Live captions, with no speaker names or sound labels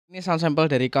Ini sound sample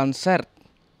dari Concert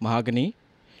Mahogany.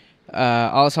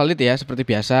 All solid ya seperti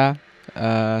biasa.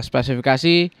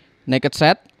 Spesifikasi naked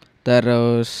set,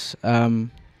 terus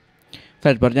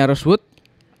fretboardnya Rosewood,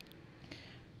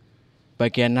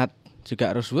 bagian nut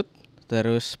juga Rosewood,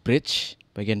 terus bridge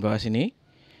bagian bawah sini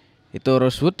itu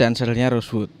Rosewood dan saddle-nya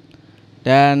Rosewood.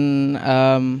 Dan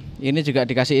ini juga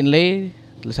dikasih inlay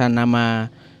tulisan nama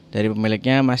dari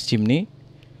pemiliknya Mas Jimny.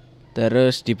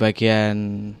 Terus di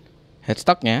bagian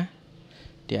headstocknya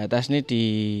di atas ini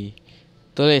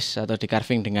ditulis atau di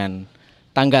carving dengan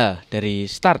tanggal dari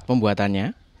start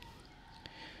pembuatannya.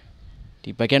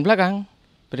 Di bagian belakang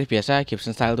seperti biasa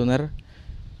Gibson style tuner,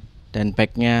 dan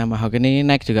backnya Mahogany,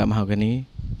 neck juga Mahogany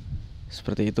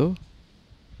seperti itu.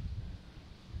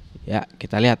 Ya,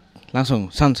 kita lihat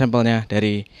langsung sound sampelnya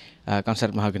dari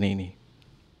Concert Mahogany ini.